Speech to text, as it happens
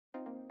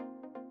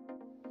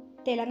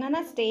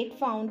Telangana state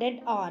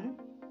founded on?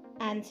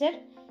 Answer: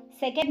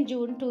 2nd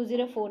June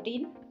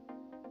 2014.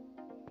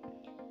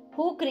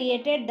 Who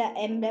created the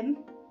emblem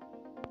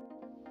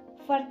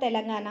for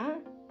Telangana?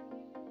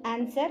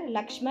 Answer: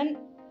 Lakshman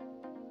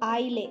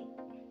Aile.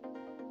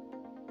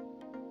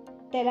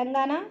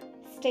 Telangana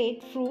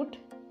state fruit?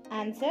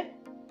 Answer: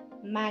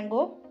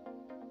 mango.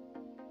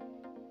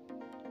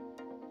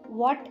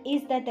 What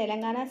is the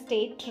Telangana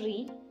state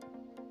tree?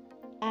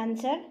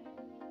 Answer: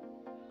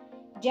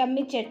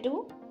 Jammi Chettu.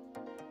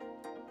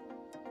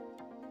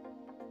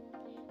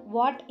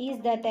 What is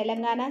the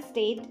Telangana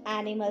state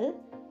animal?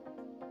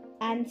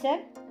 Answer: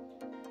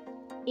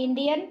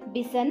 Indian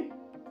bison.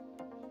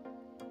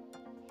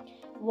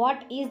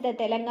 What is the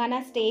Telangana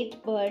state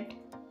bird?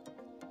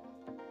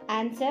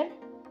 Answer: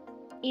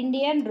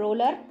 Indian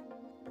roller.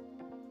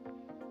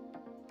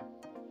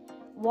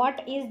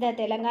 What is the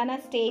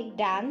Telangana state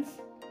dance?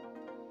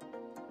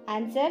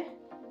 Answer: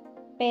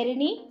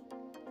 Perini.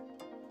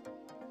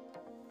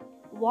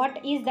 What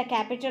is the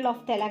capital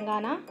of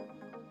Telangana?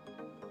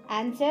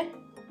 Answer: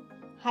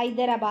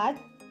 Hyderabad.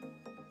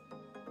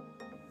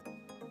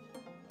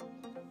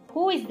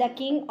 Who is the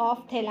king of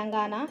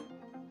Telangana?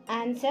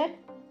 Answer: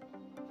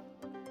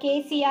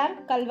 KCR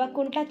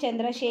Kalvakuntla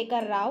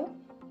Chandrasekhar Rao.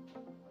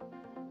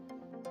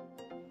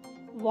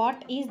 What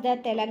is the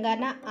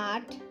Telangana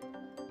art?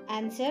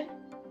 Answer: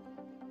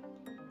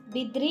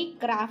 Bidri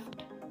craft.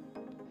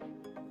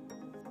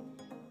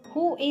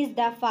 Who is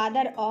the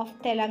father of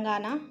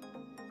Telangana?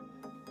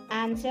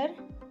 Answer: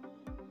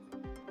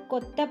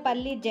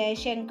 Kottapalli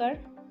Jayashankar.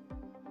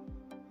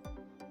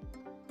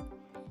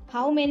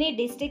 How many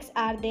districts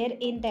are there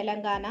in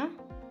Telangana?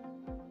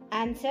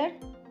 Answer: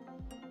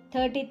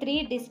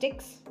 33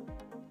 districts.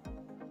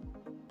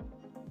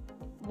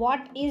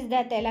 What is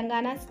the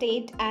Telangana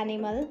state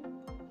animal?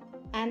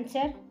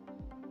 Answer: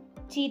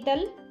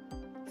 cheetal,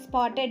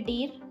 spotted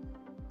deer.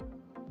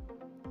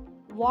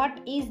 What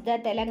is the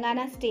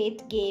Telangana state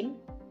game?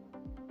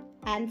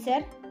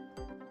 Answer: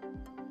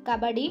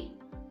 kabaddi.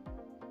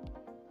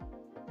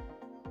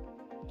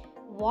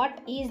 What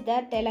is the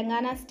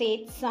Telangana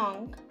state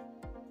song?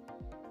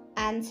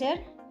 Answer: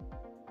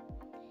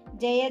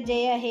 Jaya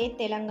Jaya He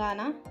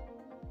Telangana.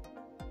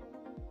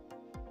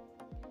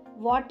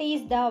 What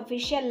is the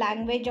official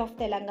language of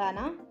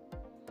Telangana?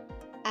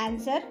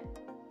 Answer: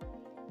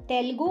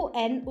 Telugu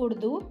and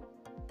Urdu.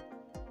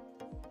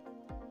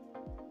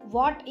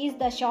 What is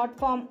the short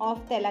form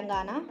of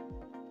Telangana?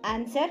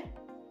 Answer: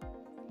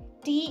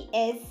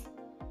 TS.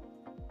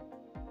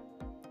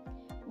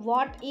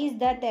 What is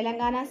the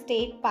Telangana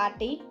state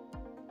party?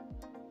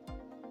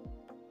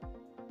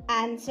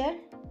 Answer: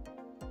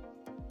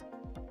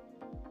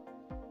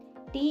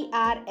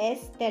 TRS,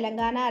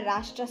 Telangana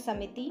Rashtra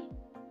Samithi.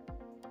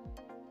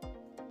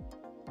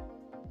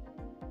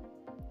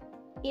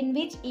 In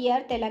which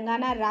year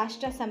Telangana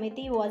Rashtra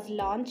Samithi was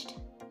launched?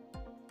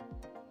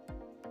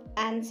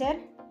 Answer: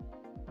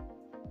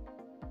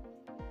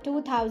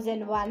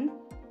 2001.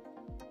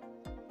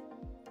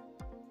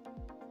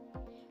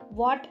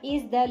 What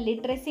is the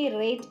literacy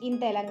rate in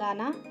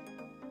Telangana?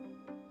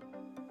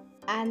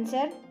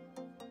 Answer: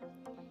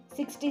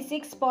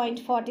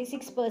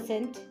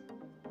 66.46%.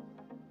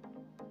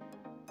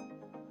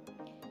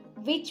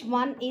 Which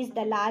one is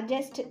the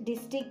largest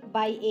district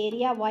by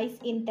area wise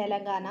in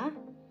Telangana?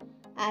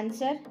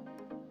 Answer: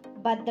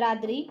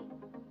 Bhadrakali.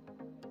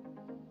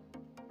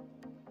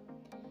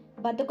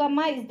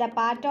 Bhathukama is the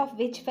part of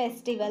which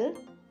festival?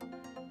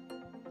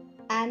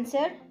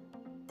 Answer: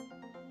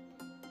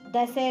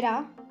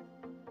 Dasera.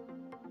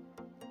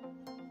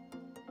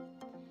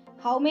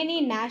 How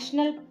many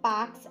national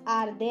parks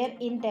are there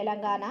in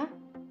Telangana?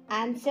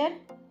 Answer: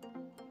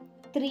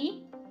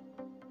 3.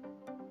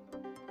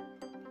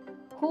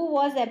 Who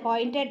was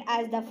appointed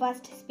as the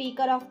first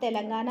Speaker of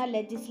Telangana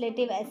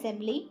Legislative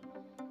Assembly?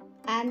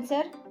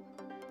 Answer: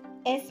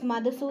 S.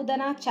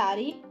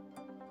 Madhusudanachari.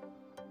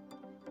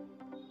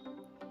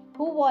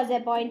 Who was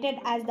appointed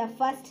as the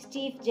first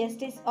Chief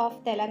Justice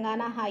of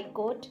Telangana High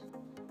Court?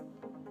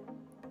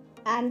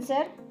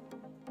 Answer: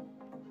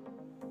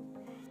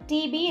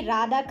 T.B.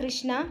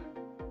 Radhakrishna.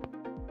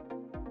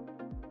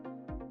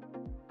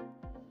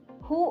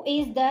 Who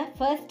is the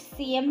first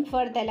CM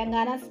for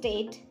Telangana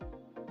state?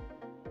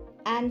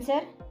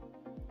 Answer: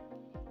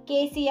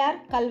 KCR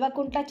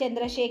Kalvakuntla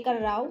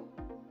Chandrasekhar Rao.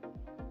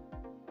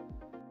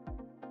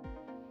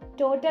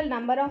 Total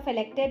number of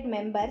elected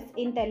members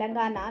in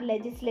Telangana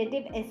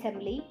Legislative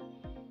Assembly?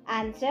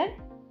 Answer: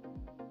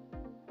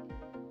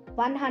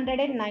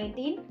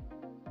 119.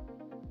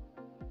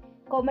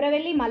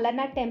 Komaravelli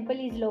Mallanna Temple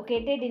is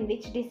located in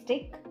which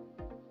district?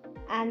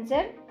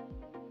 Answer: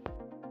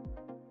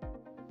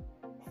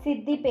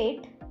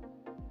 Siddipet.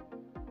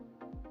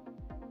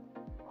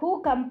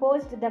 Who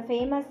composed the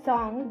famous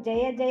song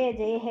Jaya Jaya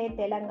Jaya He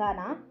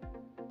Telangana?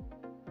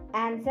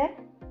 Answer: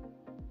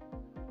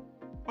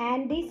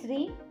 Andy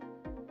Sri.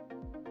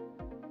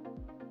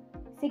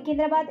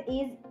 Secunderabad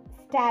is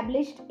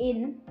established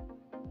in?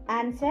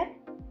 Answer: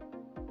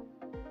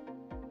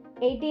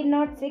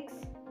 1806.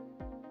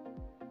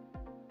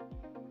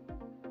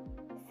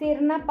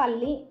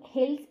 Sirnapalli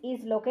Hills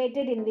is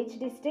located in which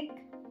district?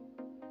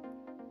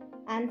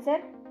 Answer: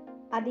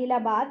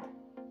 Adilabad.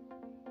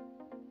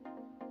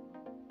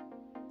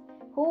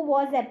 Who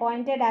was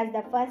appointed as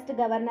the first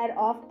governor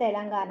of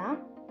Telangana?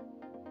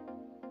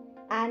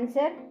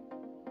 Answer: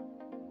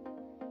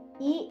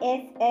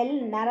 E.S.L.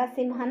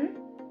 Narasimhan.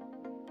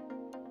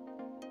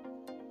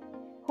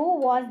 Who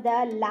was the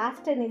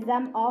last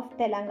nizam of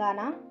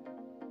Telangana?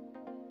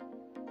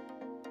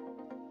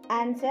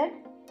 Answer: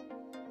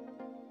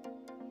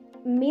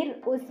 Mir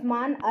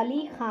Usman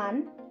Ali Khan.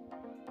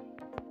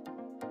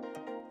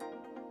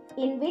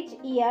 In which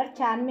year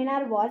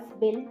Charminar was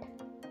built?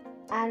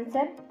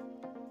 Answer: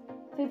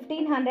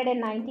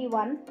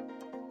 1591.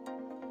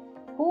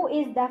 Who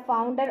is the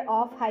founder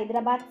of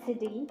Hyderabad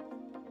city?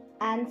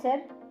 Answer: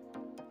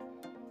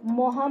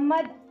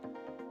 Muhammad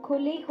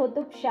Quli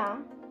Qutub Shah.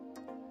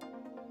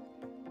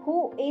 Who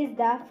is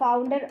the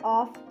founder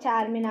of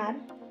Charminar?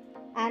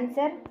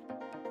 Answer: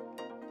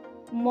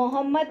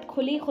 Muhammad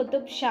Quli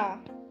Qutub Shah.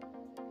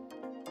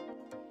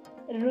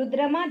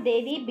 Rudrama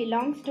Devi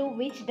belongs to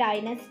which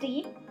dynasty?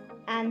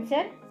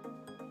 Answer: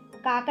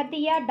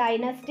 Kakatiya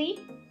dynasty.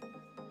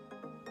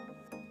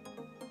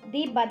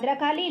 The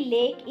Bhadrakali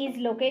lake is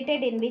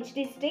located in which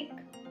district?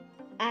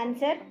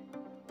 Answer: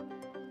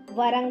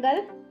 Warangal.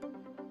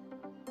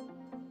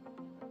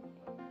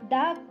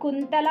 The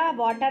Kuntala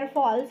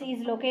waterfalls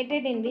is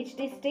located in which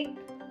district?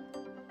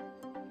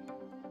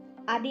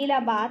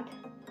 Adilabad.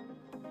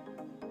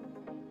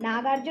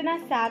 Nagarjuna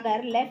Sagar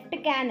left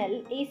canal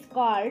is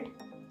called?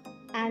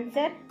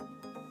 Answer: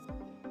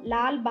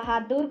 Lal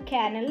Bahadur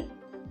Canal.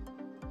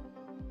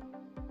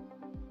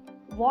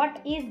 What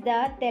is the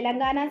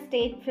Telangana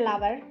state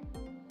flower?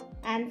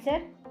 Answer: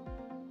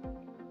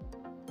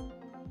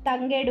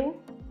 Tangedu.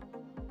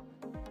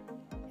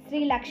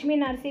 Sri Lakshmi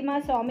Narasimha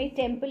Swami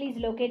temple is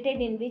located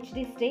in which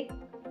district?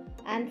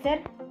 Answer: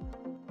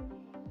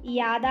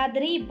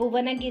 Yadadri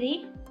Bhuvanagiri.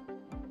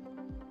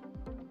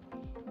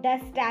 The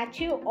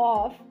Statue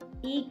of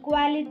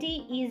Equality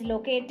is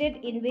located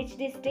in which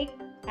district?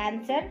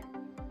 Answer: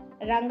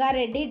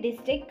 Rangareddy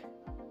district.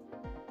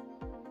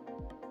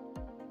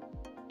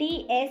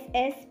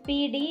 TSSPDCL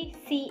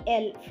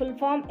full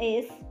form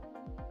is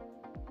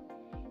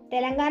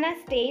Telangana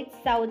State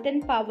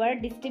Southern Power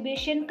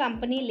Distribution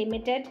Company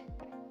Limited.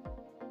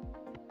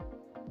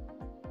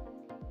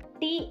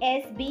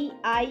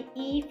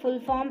 TSBIE full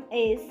form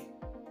is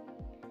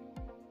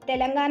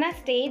Telangana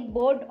State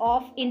Board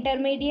of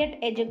Intermediate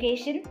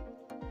Education.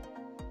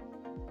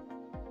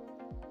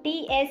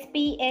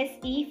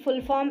 TSPSE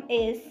full form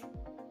is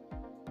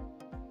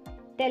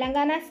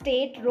Telangana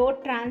State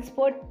Road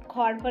Transport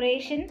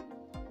Corporation.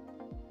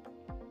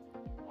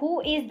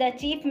 Who is the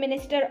Chief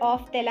Minister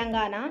of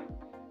Telangana?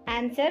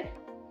 Answer: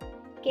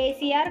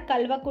 KCR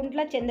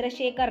Kalvakuntla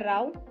Chandrasekhar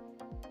Rao.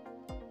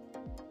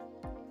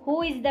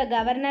 Who is the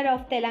Governor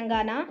of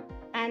Telangana?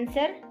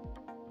 Answer: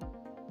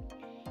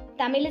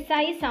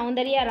 Tamilisai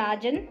Soundarya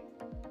Rajan.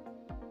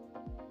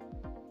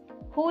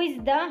 Who is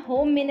the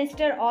Home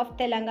Minister of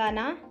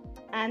Telangana?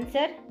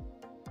 Answer: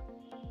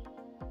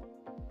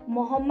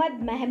 Muhammad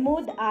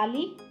Mahmood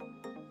Ali.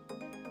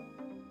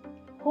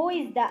 Who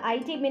is the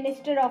IT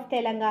Minister of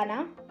Telangana?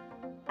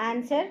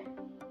 Answer: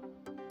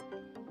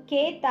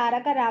 K.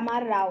 Taraka Rama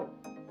Rao.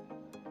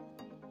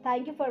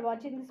 Thank you for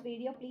watching this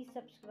video. Please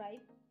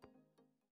subscribe.